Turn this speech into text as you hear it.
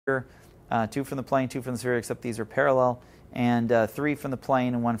2 from the plane, 2 from the sphere, except these are parallel, and 3 from the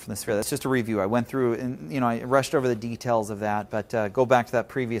plane and 1 from the sphere. That's just a review. I went through and I rushed over the details of that, but go back to that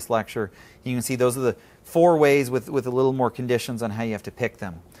previous lecture. You can see those are the 4 ways with a little more conditions on how you have to pick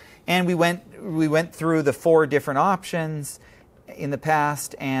them. And we went through the 4 different options in the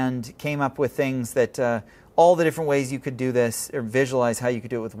past and came up with things that all the different ways you could do this, or visualize how you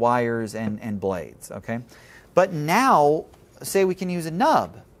could do it with wires and blades. Okay, but now say we can use a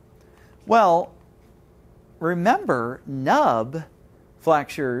nub. Well, remember, nub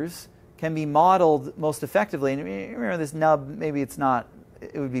flexures can be modeled most effectively. And remember, this nub, maybe it's not,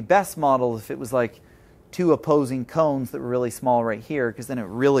 it would be best modeled if it was like 2 opposing cones that were really small right here, because then it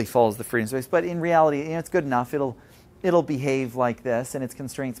really follows the freedom space. But in reality, it's good enough. It'll behave like this, and its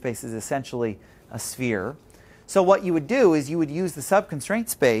constraint space is essentially a sphere. So what you would do is you would use the subconstraint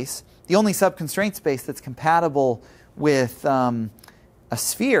space. The only subconstraint space that's compatible with a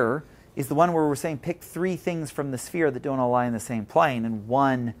sphere is the one where we're saying pick 3 things from the sphere that don't all lie in the same plane and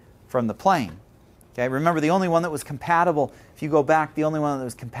 1 from the plane. Okay, remember the only one that was compatible, if you go back, the only one that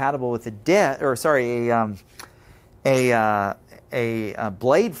was compatible with a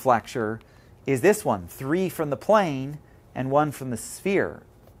blade flexure is this one, 3 from the plane and 1 from the sphere.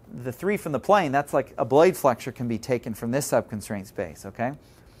 The 3 from the plane, that's like a blade flexure can be taken from this subconstraint space. Okay,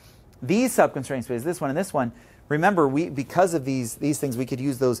 these subconstraint spaces, this one and this one. Remember, because of these things, we could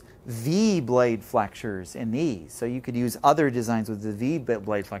use those V blade flexures in these. So you could use other designs with the V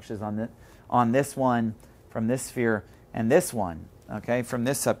blade flexures on this one from this sphere and this one, okay, from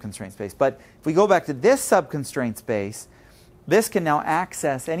this subconstraint space. But if we go back to this subconstraint space, this can now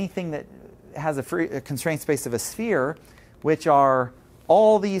access anything that has a constraint space of a sphere, which are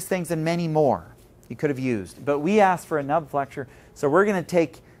all these things and many more you could have used. But we asked for a nub flexure, so we're going to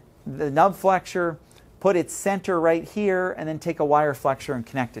take the nub flexure, put its center right here, and then take a wire flexure and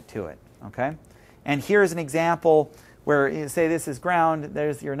connect it to it. Okay? And here's an example where you say this is ground,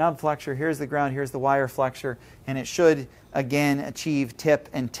 there's your nub flexure, here's the ground, here's the wire flexure, and it should, again, achieve tip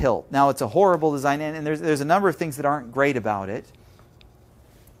and tilt. Now, it's a horrible design, and there's a number of things that aren't great about it.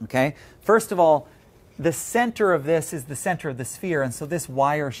 Okay? First of all, the center of this is the center of the sphere, and so this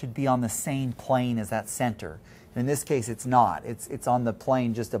wire should be on the same plane as that center. And in this case, it's not. It's on the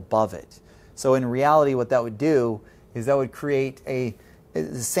plane just above it. So in reality, what that would do is that would create the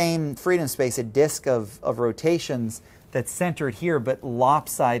same freedom space, a disk of rotations that's centered here but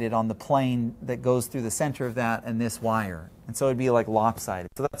lopsided on the plane that goes through the center of that and this wire. And so it would be like lopsided.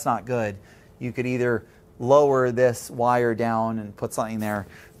 So that's not good. You could either lower this wire down and put something there,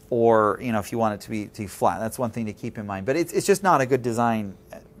 or if you want it to be flat. That's one thing to keep in mind. But it's just not a good design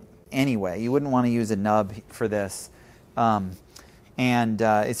anyway. You wouldn't want to use a nub for this.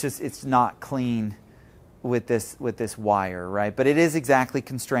 It's not clean with this wire, right? But it is exactly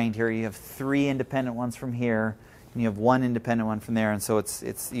constrained here. You have 3 independent ones from here, and you have 1 independent one from there, and so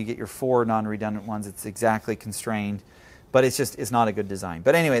you get your 4 non-redundant ones. It's exactly constrained, but it's not a good design.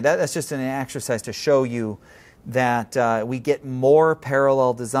 But anyway, that's just an exercise to show you that we get more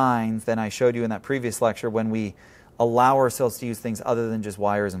parallel designs than I showed you in that previous lecture when we allow ourselves to use things other than just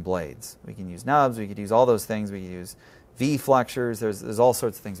wires and blades. We can use nubs. We could use all those things. We could use V flexures. There's all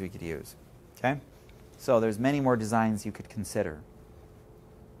sorts of things we could use. Okay, so there's many more designs you could consider.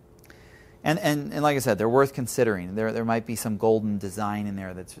 And like I said, they're worth considering. There might be some golden design in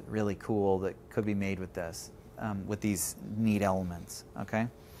there that's really cool that could be made with this, with these neat elements. Okay.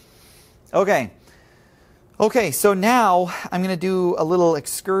 Okay. So now I'm going to do a little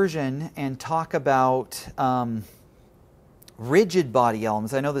excursion and talk about rigid body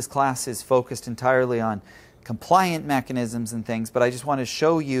elements. I know this class is focused entirely on compliant mechanisms and things, but I just want to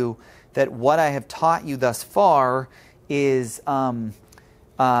show you that what I have taught you thus far is, can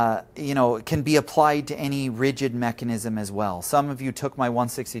be applied to any rigid mechanism as well. Some of you took my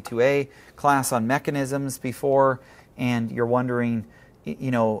 162A class on mechanisms before, and you're wondering,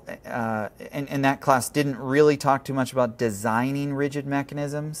 and that class didn't really talk too much about designing rigid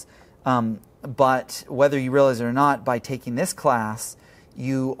mechanisms, but whether you realize it or not, by taking this class,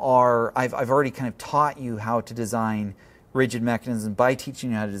 I've already kind of taught you how to design rigid mechanisms by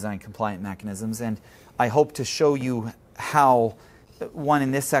teaching you how to design compliant mechanisms, and I hope to show you how, one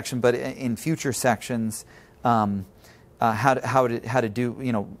in this section, but in future sections, how to do,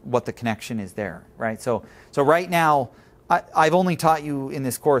 what the connection is there, right? So right now, I've only taught you in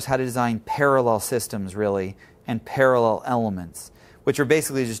this course how to design parallel systems, really, and parallel elements, which are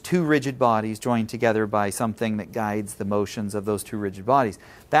basically just 2 rigid bodies joined together by something that guides the motions of those 2 rigid bodies.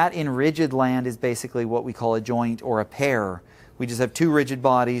 That in rigid land is basically what we call a joint or a pair. We just have 2 rigid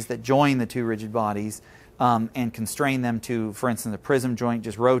bodies that join the 2 rigid bodies and constrain them to, for instance, a prism joint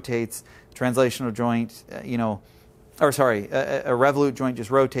just rotates, translational joint, a revolute joint just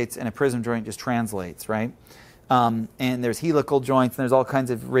rotates, and a prism joint just translates, right? And there's helical joints, and there's all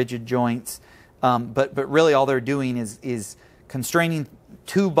kinds of rigid joints. But really all they're doing is constraining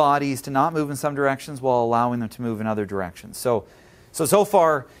two bodies to not move in some directions while allowing them to move in other directions. So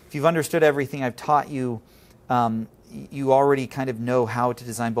far, if you've understood everything I've taught you, you already kind of know how to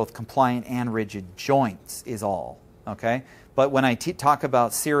design both compliant and rigid joints is all, okay? But when I talk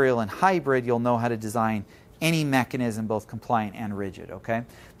about serial and hybrid, you'll know how to design any mechanism, both compliant and rigid, okay?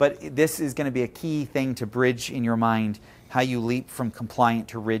 But this is going to be a key thing to bridge in your mind how you leap from compliant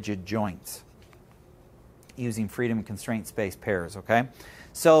to rigid joints using freedom and constraint space pairs, okay?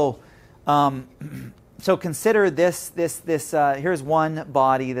 So consider this here's one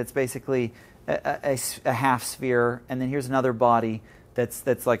body that's basically a half sphere, and then here's another body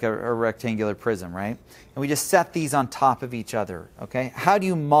that's like a rectangular prism, right? And we just set these on top of each other, okay? How do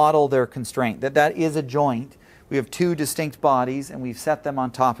you model their constraint? That is a joint. We have two distinct bodies, and we've set them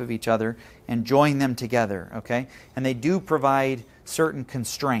on top of each other and joined them together, okay? And they do provide certain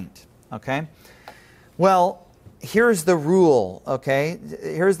constraint, okay? Well, here's the rule, okay?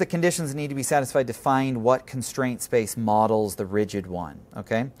 Here's the conditions that need to be satisfied to find what constraint space models the rigid one,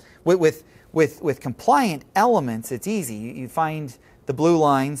 okay? With compliant elements, it's easy. You find the blue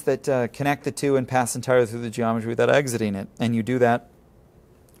lines that connect the two and pass entirely through the geometry without exiting it. And you do that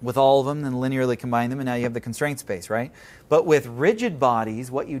with all of them, then linearly combine them, and now you have the constraint space, right? But with rigid bodies,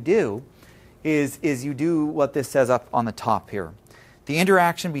 what you do is you do what this says up on the top here. The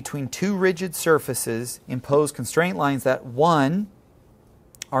interaction between two rigid surfaces impose constraint lines that, one,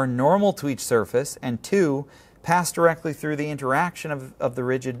 are normal to each surface, and two, pass directly through the interaction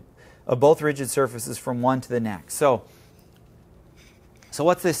of both rigid surfaces from one to the next. So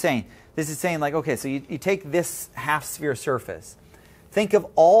what's this saying? This is saying, like, okay, so you take this half-sphere surface. Think of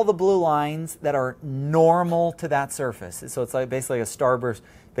all the blue lines that are normal to that surface. So it's like basically like a starburst,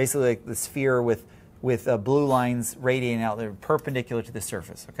 basically like the sphere with blue lines radiating out there perpendicular to the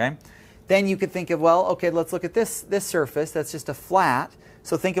surface, okay? Then you could think of, well, okay, let's look at this surface. That's just a flat.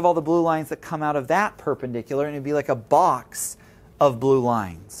 So think of all the blue lines that come out of that perpendicular, and it'd be like a box of blue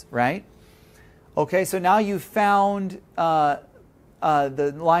lines, right? Okay, so now you've found the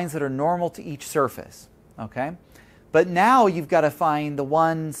lines that are normal to each surface, okay? But now you've got to find the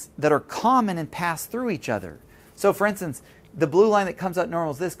ones that are common and pass through each other. So for instance, the blue line that comes out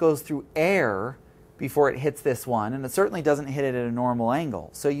normal, this goes through air before it hits this one, and it certainly doesn't hit it at a normal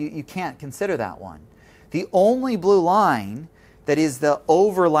angle. So you can't consider that one. The only blue line that is the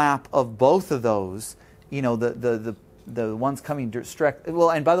overlap of both of those, you know, the ones coming direct,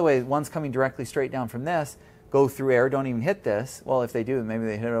 well, and by the way, ones coming directly straight down from this go through air, don't even hit this. Well, if they do, maybe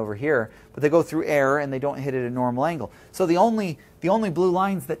they hit it over here. But they go through air and they don't hit it at a normal angle. So the only blue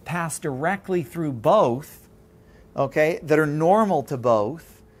lines that pass directly through both, okay, that are normal to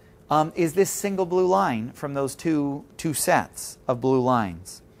both, is this single blue line from those two sets of blue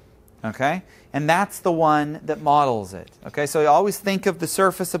lines, okay? And that's the one that models it, okay? So you always think of the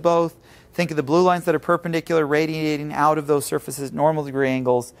surface of both, think of the blue lines that are perpendicular radiating out of those surfaces, normal degree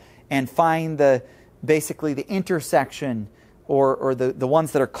angles, and find basically the intersection or the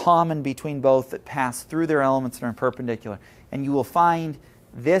ones that are common between both that pass through their elements and are perpendicular. And you will find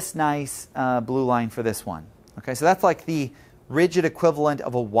this nice blue line for this one, okay? So that's like the rigid equivalent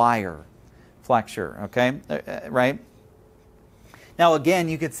of a wire flexure, okay? Right? Now again,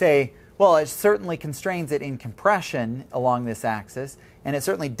 you could say, well, it certainly constrains it in compression along this axis, and it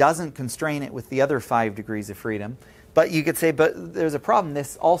certainly doesn't constrain it with the other 5 degrees of freedom. But you could say, but there's a problem.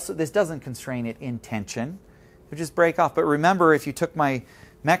 This doesn't constrain it in tension. It would just break off. But remember, if you took my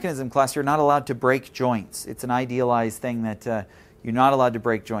mechanism class, you're not allowed to break joints. It's an idealized thing that you're not allowed to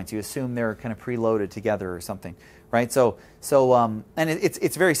break joints. You assume they're kind of preloaded together or something, right? And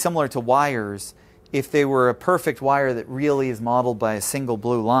it's very similar to wires. If they were a perfect wire that really is modeled by a single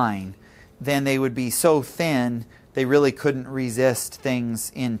blue line, then they would be so thin they really couldn't resist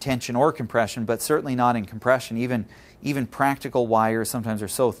things in tension or compression, but certainly not in compression. Even practical wires sometimes are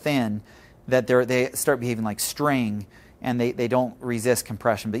so thin that they start behaving like string, and they don't resist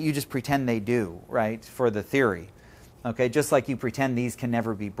compression. But you just pretend they do, right, for the theory. Okay, just like you pretend these can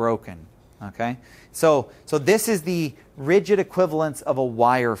never be broken. Okay, so this is the rigid equivalence of a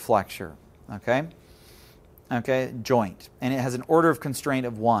wire flexure. Okay, joint, and it has an order of constraint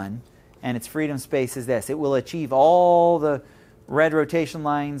of 1. And its freedom space is this. It will achieve all the red rotation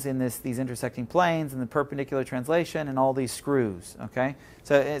lines in these intersecting planes and the perpendicular translation and all these screws. Okay,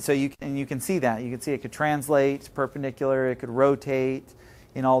 so you can see that. You can see it could translate perpendicular. It could rotate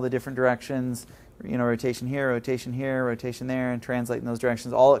in all the different directions. rotation here, rotation there, and translate in those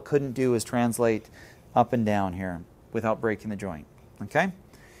directions. All it couldn't do is translate up and down here without breaking the joint. Okay?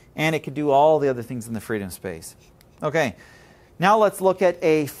 And it could do all the other things in the freedom space. Okay. Now let's look at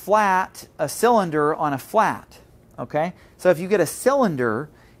a cylinder on a flat. Okay? So if you get a cylinder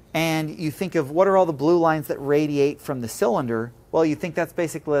and you think of what are all the blue lines that radiate from the cylinder, well, you think that's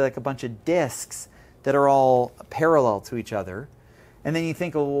basically like a bunch of disks that are all parallel to each other. And then you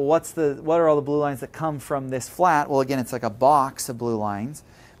think, well, what are all the blue lines that come from this flat? Well, again, it's like a box of blue lines.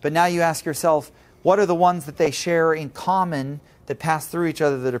 But now you ask yourself, what are the ones that they share in common that pass through each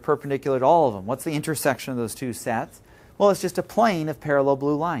other that are perpendicular to all of them? What's the intersection of those two sets? Well, it's just a plane of parallel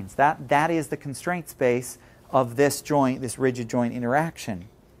blue lines. That is the constraint space of this joint, this rigid joint interaction.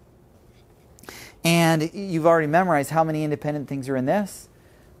 And you've already memorized how many independent things are in this.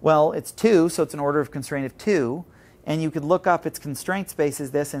 Well, it's 2, so it's an order of constraint of 2. And you could look up its constraint space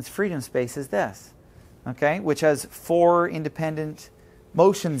is this, and its freedom space is this, okay, which has 4 independent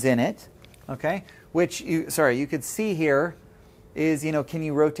motions in it, okay, which you could see here is, can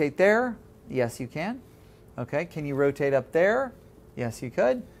you rotate there? Yes, you can. Okay, can you rotate up there? Yes, you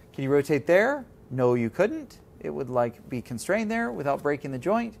could. Can you rotate there? No, you couldn't. It would be constrained there without breaking the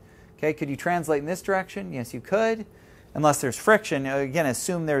joint. Okay, could you translate in this direction? Yes, you could, unless there's friction. Again,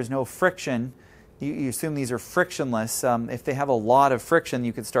 assume there's no friction. You assume these are frictionless. If they have a lot of friction,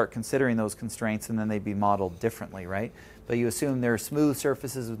 you could start considering those constraints, and then they'd be modeled differently, right? But you assume they're smooth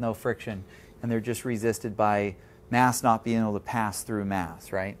surfaces with no friction, and they're just resisted by mass not being able to pass through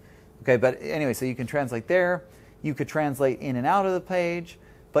mass, right? Okay, but anyway, so you can translate there. You could translate in and out of the page,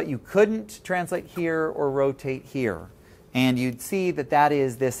 but you couldn't translate here or rotate here. And you'd see that that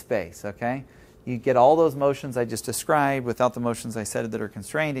is this space, okay? You get all those motions I just described without the motions I said that are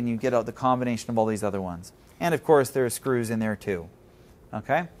constrained, and you get out the combination of all these other ones. And of course, there are screws in there too.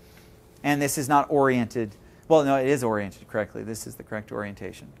 Okay? And this is not oriented. Well, no, it is oriented correctly. This is the correct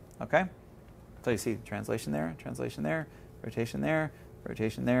orientation. Okay? So you see translation there, rotation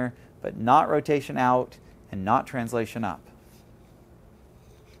there, but not rotation out and not translation up.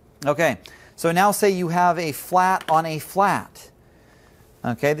 Okay, so now say you have a flat on a flat.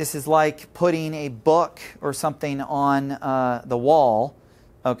 Okay, this is like putting a book or something on the wall,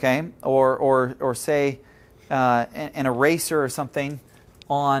 okay, or say an eraser or something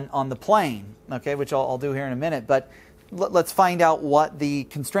on the plane, okay, which I'll do here in a minute. But let's find out what the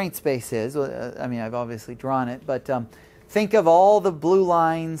constraint space is. I mean, I've obviously drawn it, but think of all the blue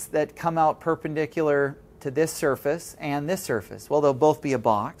lines that come out perpendicular to this surface and this surface. Well, they'll both be a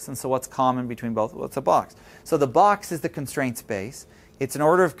box, and so what's common between both? Well, it's a box. So the box is the constraint space. It's an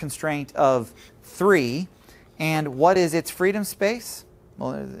order of constraint of 3. And what is its freedom space?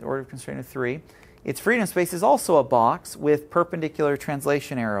 Well, the order of constraint of 3. Its freedom space is also a box with perpendicular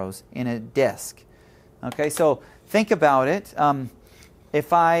translation arrows in a disk. Okay, so think about it.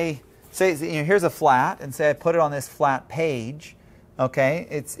 If I say, here's a flat, and say I put it on this flat page,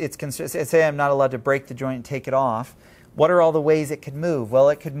 okay, say I'm not allowed to break the joint and take it off. What are all the ways it could move? Well,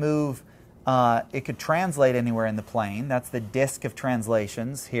 it could move. It could translate anywhere in the plane. That's the disk of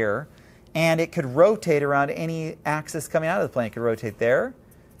translations here. And it could rotate around any axis coming out of the plane. It could rotate there.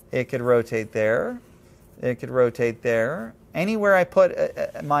 It could rotate there. It could rotate there. Anywhere I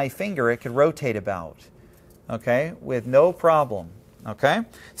put my finger, it could rotate about. Okay, with no problem. Okay,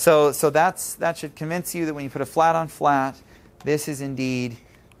 so that should convince you that when you put a flat on flat, this is indeed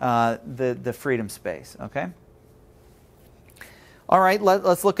the freedom space. Okay. All right,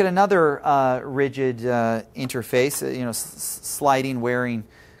 let's look at another rigid interface, sliding, wearing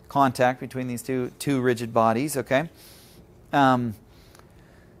contact between these two rigid bodies, okay?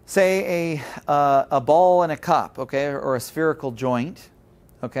 Say a ball and a cup, okay, or a spherical joint,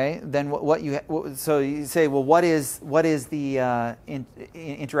 okay? Then so you say, well, what is the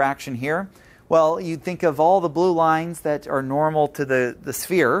interaction here? Well, you think of all the blue lines that are normal to the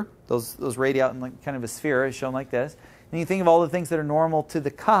sphere, those radiate out in kind of a sphere, as shown like this. And you think of all the things that are normal to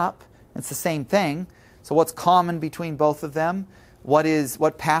the cup. It's the same thing. So what's common between both of them?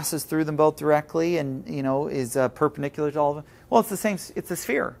 What passes through them both directly and is perpendicular to all of them? Well, it's the same. It's a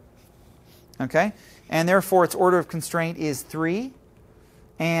sphere. Okay, and therefore its order of constraint is 3,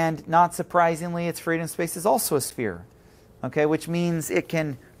 and not surprisingly, its freedom space is also a sphere. Okay, which means it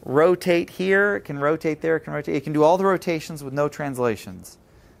can rotate here, it can rotate there, it can do all the rotations with no translations.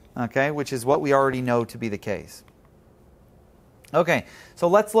 Okay, which is what we already know to be the case. Okay, so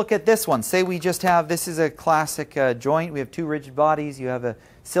let's look at this one. Say we just have, this is a classic joint. We have 2 rigid bodies. You have a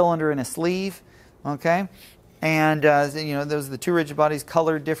cylinder and a sleeve. Okay, and those are the 2 rigid bodies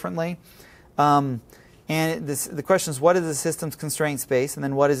colored differently. And the question is, what is the system's constraint space, and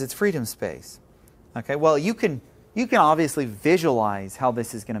then what is its freedom space? Okay, well, you can obviously visualize how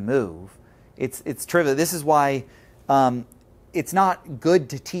this is going to move. It's trivial. This is why it's not good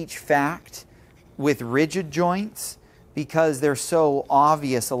to teach fact with rigid joints, because they're so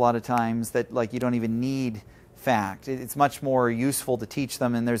obvious a lot of times that like you don't even need fact. It's much more useful to teach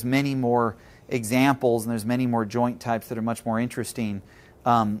them, and there's many more examples and there's many more joint types that are much more interesting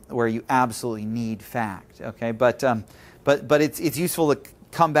where you absolutely need fact. Okay, but it's useful to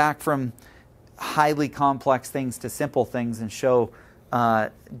come back from highly complex things to simple things and show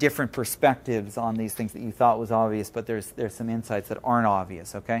different perspectives on these things that you thought was obvious, but there's some insights that aren't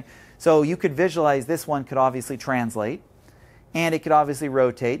obvious. Okay, so you could visualize this one could obviously translate, and it could obviously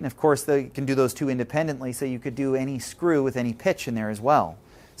rotate, and of course you can do those two independently, so you could do any screw with any pitch in there as well.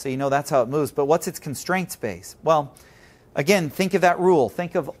 So you know that's how it moves. But what's its constraint space? Well, again, think of that rule.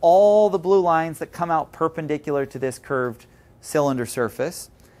 Think of all the blue lines that come out perpendicular to this curved cylinder surface,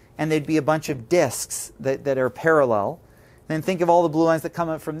 and they'd be a bunch of disks that are parallel. Then think of all the blue lines that come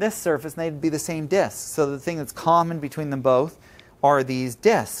out from this surface, and they'd be the same disks. So the thing that's common between them both are these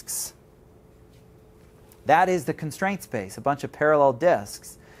disks. That is the constraint space, a bunch of parallel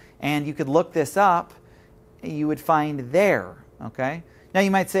disks. And you could look this up, you would find there. Okay? Now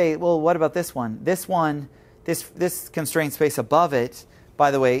you might say, well, what about this one? This constraint space above it,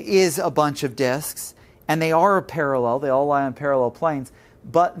 by the way, is a bunch of disks, and they are parallel. They all lie on parallel planes.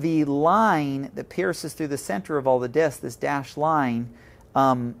 But the line that pierces through the center of all the disks, this dashed line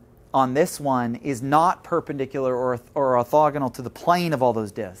on this one, is not perpendicular or orthogonal to the plane of all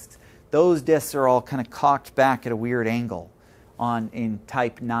those disks. Those disks are all kind of cocked back at a weird angle in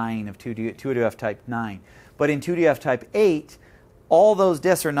type 9 of 2DF type 9. But in 2DF type 8, all those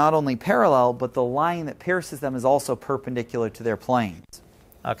disks are not only parallel, but the line that pierces them is also perpendicular to their planes.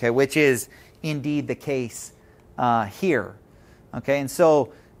 Okay, which is indeed the case here. Okay, and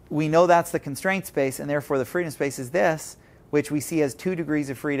so we know that's the constraint space, and therefore the freedom space is this, which we see as 2 degrees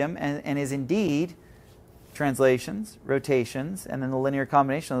of freedom, and is indeed translations, rotations, and then the linear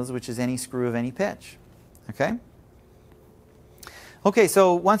combination of those, which is any screw of any pitch. Okay? Okay,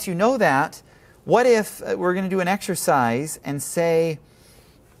 so once you know that, what if we're going to do an exercise and say,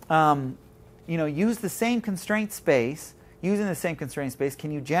 use the same constraint space, using the same constraint space, can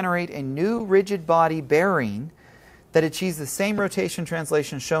you generate a new rigid body bearing that achieves the same rotation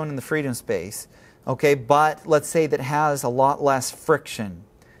translation shown in the freedom space, okay, but let's say that has a lot less friction.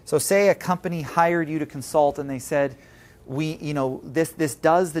 So say a company hired you to consult and they said, this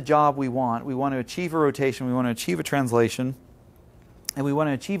does the job we want. We want to achieve a rotation, we want to achieve a translation, and we want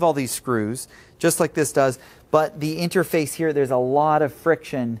to achieve all these screws, just like this does, but the interface here, there's a lot of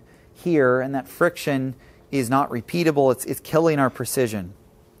friction here, and that friction is not repeatable. It's killing our precision.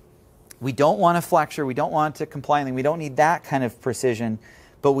 We don't want a flexure, we don't want to comply, we don't need that kind of precision,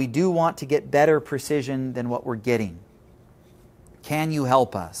 but we do want to get better precision than what we're getting. Can you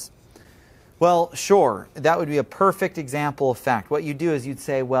help us? Well, sure, that would be a perfect example of fact. What you do is you'd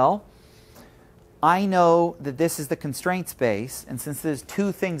say, well, I know that this is the constraint space, and since there's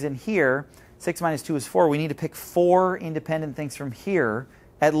 2 things in here, 6 minus 2 is 4, we need to pick 4 independent things from here,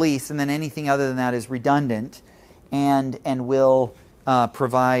 at least, and then anything other than that is redundant, and will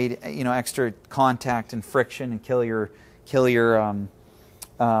provide extra contact and friction and kill your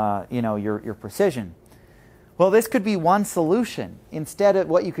precision. Well, this could be one solution. Instead, of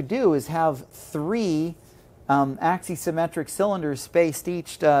what you could do is have 3 axisymmetric cylinders spaced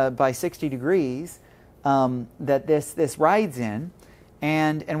each by 60 degrees that this rides in,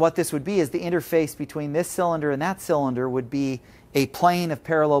 and what this would be is the interface between this cylinder and that cylinder would be a plane of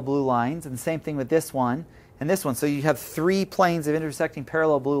parallel blue lines, and the same thing with this one and this one. So you have 3 planes of intersecting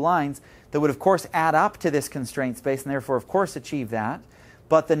parallel blue lines that would of course add up to this constraint space, and therefore of course achieve that.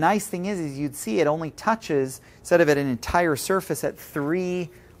 But the nice thing is you'd see it only touches, instead of at an entire surface, at 3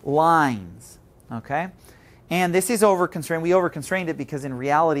 lines. Okay? And this is over-constrained. We over-constrained it because in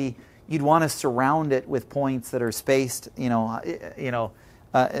reality you'd want to surround it with points that are spaced, this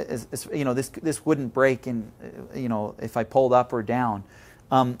wouldn't break if I pulled up or down.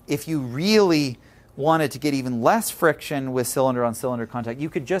 If you really wanted to get even less friction with cylinder-on-cylinder contact, you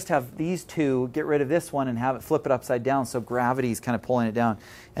could just have these 2, get rid of this one, and have it flip it upside down, so gravity is kind of pulling it down.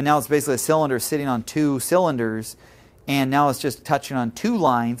 And now it's basically a cylinder sitting on 2 cylinders, and now it's just touching on 2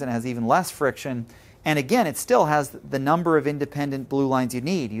 lines, and it has even less friction. And again, it still has the number of independent blue lines you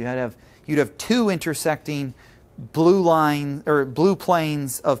need. You'd have 2 intersecting blue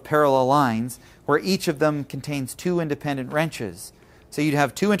planes of parallel lines, where each of them contains 2 independent wrenches. So you'd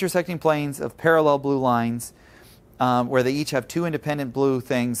have 2 intersecting planes of parallel blue lines where they each have 2 independent blue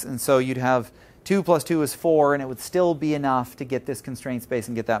things, and so you'd have 2 plus 2 is 4, and it would still be enough to get this constraint space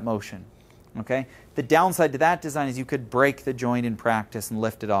and get that motion. Okay? The downside to that design is you could break the joint in practice and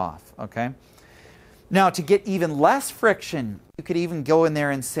lift it off. Okay? Now, to get even less friction, you could even go in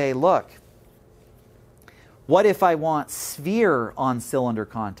there and say, look, what if I want sphere on cylinder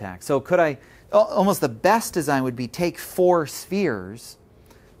contact? So could I, almost the best design would be take 4 spheres,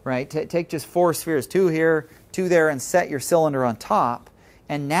 right? Take just 4 spheres, 2 here, 2 there, and set your cylinder on top.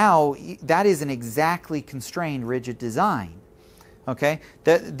 And now that is an exactly constrained rigid design. Okay,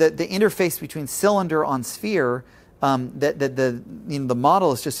 the interface between cylinder on sphere, the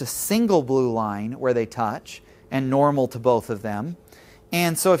model is just a single blue line where they touch, and normal to both of them.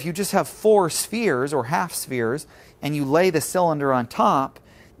 And so if you just have 4 spheres or half spheres, and you lay the cylinder on top,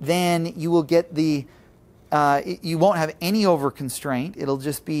 then you will get the you won't have any over constraint. It'll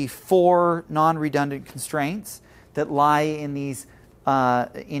just be 4 non-redundant constraints that lie in these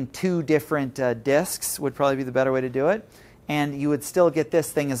in 2 different discs. Would probably be the better way to do it. And you would still get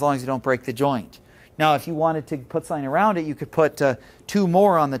this thing as long as you don't break the joint. Now, if you wanted to put something around it, you could put 2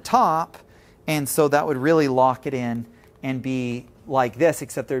 more on the top, and so that would really lock it in and be like this,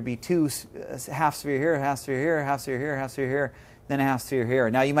 except there would be 2 half sphere here, half sphere here, half sphere here, half sphere here, then a half sphere here.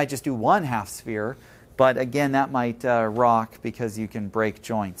 Now, you might just do 1 half sphere, but again, that might rock because you can break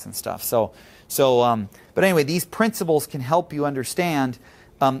joints and stuff. But anyway, these principles can help you understand.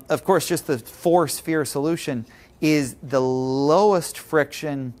 Of course, just the 4 sphere solution is the lowest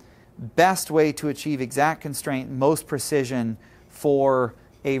friction, best way to achieve exact constraint, most precision for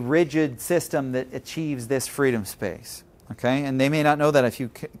a rigid system that achieves this freedom space. Okay, and they may not know that if you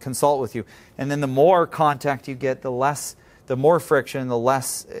consult with you. And then the more contact you get, the more friction, the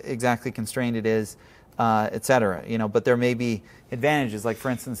less exactly constrained it is, etc. You know, but there may be advantages. Like for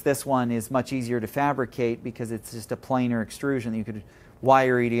instance, this one is much easier to fabricate because it's just a planar extrusion that you could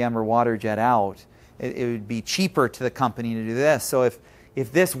wire EDM or water jet out. It would be cheaper to the company to do this. So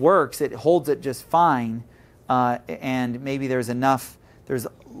if this works, it holds it just fine, and maybe there's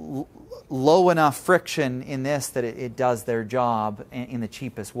low enough friction in this that it does their job in the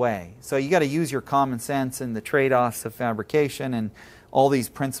cheapest way. So you got to use your common sense and the trade-offs of fabrication and all these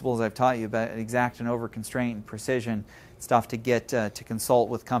principles I've taught you about exact and over constraint and precision stuff to get to consult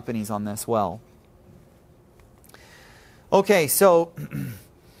with companies on this well. Okay, so.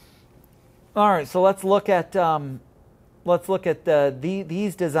 All right, so let's look at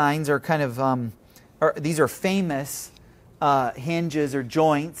these designs are kind of these are famous hinges or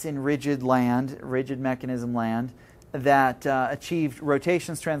joints in rigid mechanism land that achieved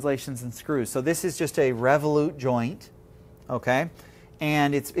rotations, translations, and screws. So this is just a revolute joint, okay,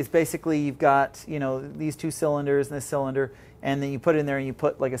 and it's basically you've got these 2 cylinders and this cylinder, and then you put it in there and you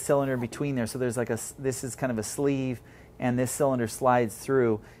put like a cylinder in between there. So there's like this is kind of a sleeve. And this cylinder slides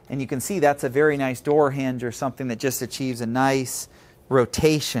through. And you can see that's a very nice door hinge or something that just achieves a nice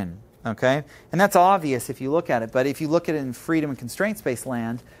rotation. Okay? And that's obvious if you look at it. But if you look at it in freedom and constraint space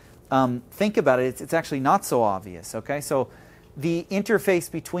land, think about it. It's actually not so obvious. Okay? So the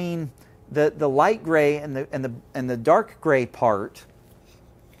interface between the light gray and the dark gray part,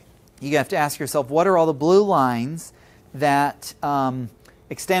 you have to ask yourself, what are all the blue lines that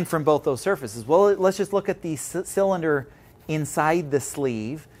extend from both those surfaces? Well, let's just look at the cylinder inside the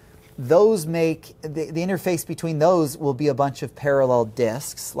sleeve. Those make, the interface between those will be a bunch of parallel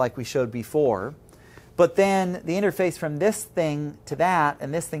discs like we showed before. But then the interface from this thing to that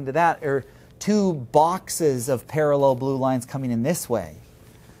and this thing to that are 2 boxes of parallel blue lines coming in this way.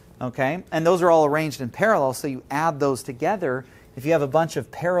 Okay? And those are all arranged in parallel, so you add those together. If you have a bunch of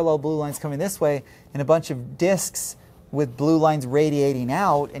parallel blue lines coming this way and a bunch of discs with blue lines radiating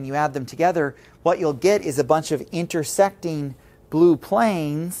out, and you add them together, what you'll get is a bunch of intersecting blue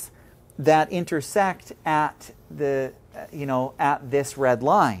planes that intersect at the at this red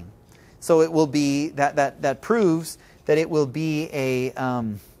line. So it will be that proves that it will be a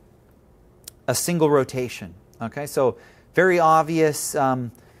single rotation. Okay, so very obvious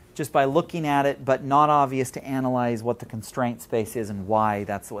just by looking at it, but not obvious to analyze what the constraint space is and why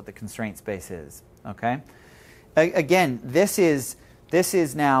that's what the constraint space is. Okay. Again, this is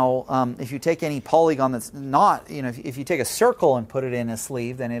now, if you take any polygon that's not, if you take a circle and put it in a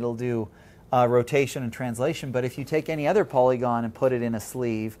sleeve, then it'll do rotation and translation. But if you take any other polygon and put it in a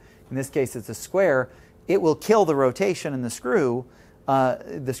sleeve, in this case it's a square, it will kill the rotation and the screws,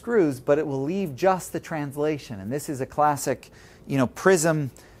 but it will leave just the translation. And this is a classic,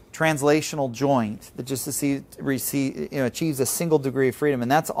 prism translational joint that just achieves a single degree of freedom,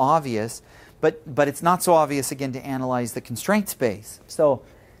 and that's obvious. But it's not so obvious, again, to analyze the constraint space. So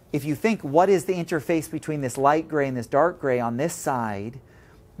if you think, what is the interface between this light gray and this dark gray on this side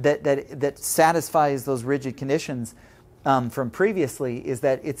that satisfies those rigid conditions, from previously is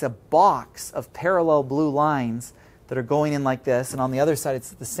that it's a box of parallel blue lines that are going in like this, and on the other side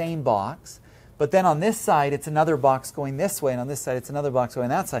it's the same box. But then on this side it's another box going this way, and on this side it's another box going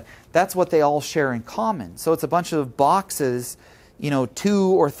that side. That's what they all share in common. So it's a bunch of boxes, you know,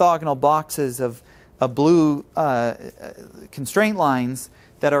 two orthogonal boxes of blue constraint lines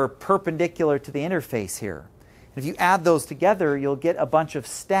that are perpendicular to the interface here. If you add those together, you'll get a bunch of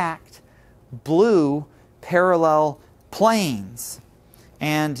stacked blue parallel planes.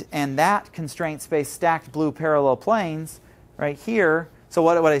 And that constraint space, stacked blue parallel planes, right here. So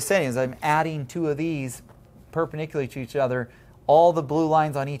what I say is I'm adding two of these perpendicular to each other. All the blue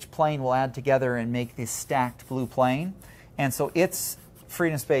lines on each plane will add together and make this stacked blue plane. And so its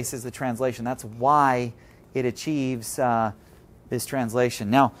freedom space is the translation. That's why it achieves this translation.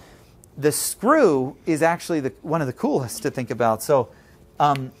 Now, the screw is actually one of the coolest to think about. So,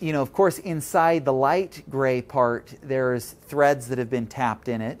 you know, of course, inside the light gray part, there's threads that have been tapped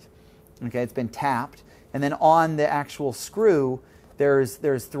in it. Okay, it's been tapped. And then on the actual screw, there's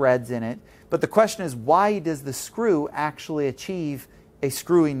threads in it. But the question is, why does the screw actually achieve a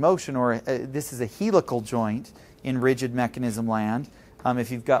screwing motion? Or this is a helical joint in rigid mechanism land. If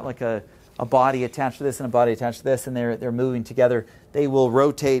you've got like a body attached to this and a body attached to this, and they're moving together, they will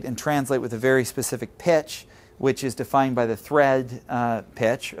rotate and translate with a very specific pitch, which is defined by the thread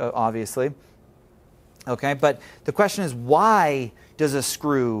pitch, obviously. Okay, but the question is, why does a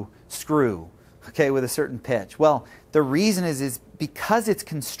screw screw, okay, with a certain pitch? Well, the reason is because it's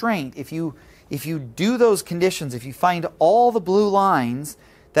constraint. If you do those conditions, if you find all the blue lines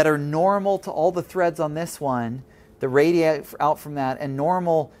that are normal to all the threads on this one, that radiate out from that, and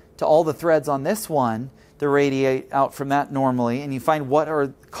normal to all the threads on this one, that radiate out from that normally, and you find what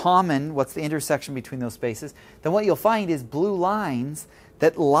are common, what's the intersection between those spaces, then what you'll find is blue lines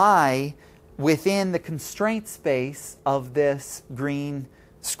that lie within the constraint space of this green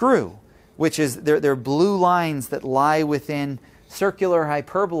screw, which is, they're blue lines that lie within circular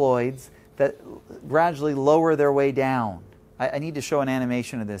hyperboloids that gradually lower their way down. I need to show an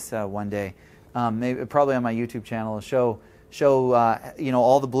animation of this one day. Maybe, probably on my YouTube channel. I'll show you know,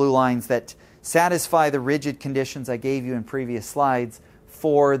 all the blue lines that satisfy the rigid conditions I gave you in previous slides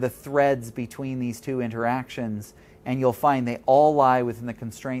for the threads between these two interactions, and you'll find they all lie within the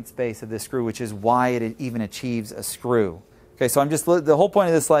constraint space of this screw, which is why it even achieves a screw. Okay, so the whole point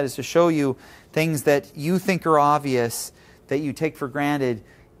of this slide is to show you things that you think are obvious, that you take for granted,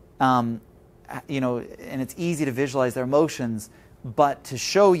 you know, and it's easy to visualize their motions, but to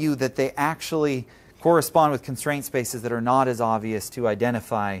show you that they actually correspond with constraint spaces that are not as obvious to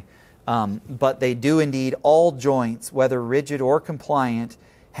identify. But they do indeed, all joints, whether rigid or compliant,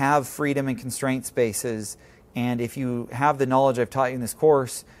 have freedom and constraint spaces. And if you have the knowledge I've taught you in this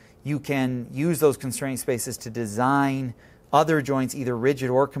course, you can use those constraint spaces to design other joints, either rigid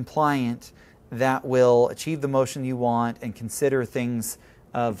or compliant, that will achieve the motion you want and consider things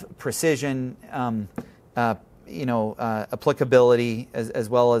of precision, you know, applicability, as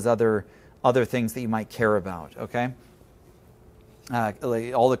well as other things that you might care about. Okay.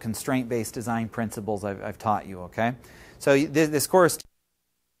 Like all the constraint-based design principles I've taught you, okay? So this course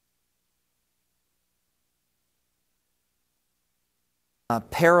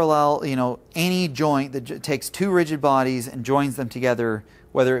parallel, you know, any joint that takes two rigid bodies and joins them together,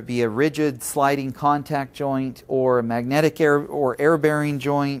 whether it be a rigid sliding contact joint or a magnetic air-bearing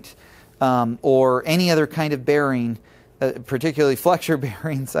joint, or any other kind of bearing, particularly flexure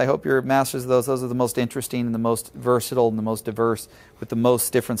bearings. I hope you're masters of those. Those are the most interesting and the most versatile and the most diverse, with the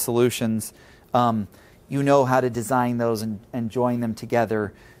most different solutions. You know how to design those and join them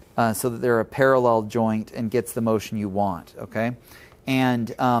together so that they're a parallel joint and gets the motion you want. Okay,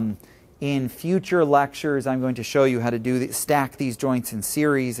 and in future lectures, I'm going to show you how to stack these joints in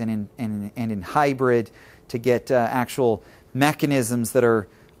series and in hybrid to get actual mechanisms that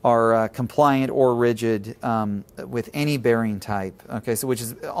are compliant or rigid with any bearing type. Okay, so which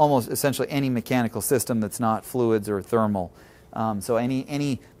is almost essentially any mechanical system that's not fluids or thermal. So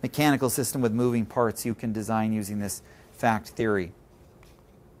any mechanical system with moving parts you can design using this fact theory.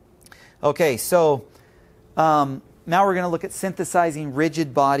 Okay, so now we're going to look at synthesizing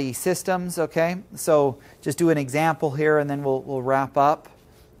rigid body systems. Okay, so just do an example here, and then we'll wrap up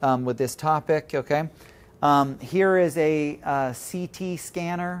with this topic. Okay. Here is a CT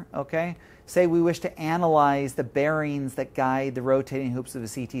scanner, okay? Say we wish to analyze the bearings that guide the rotating hoops of a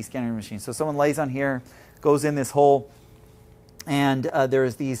CT scanner machine. So someone lays on here, goes in this hole, and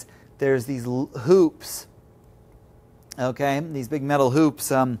there's these hoops, okay? These big metal hoops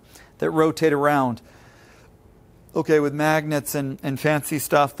that rotate around, okay, with magnets and fancy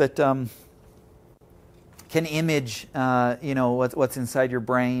stuff that can image, what's inside your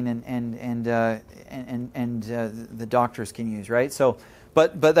brain, and the doctors can use, right? So,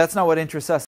 but that's not what interests us.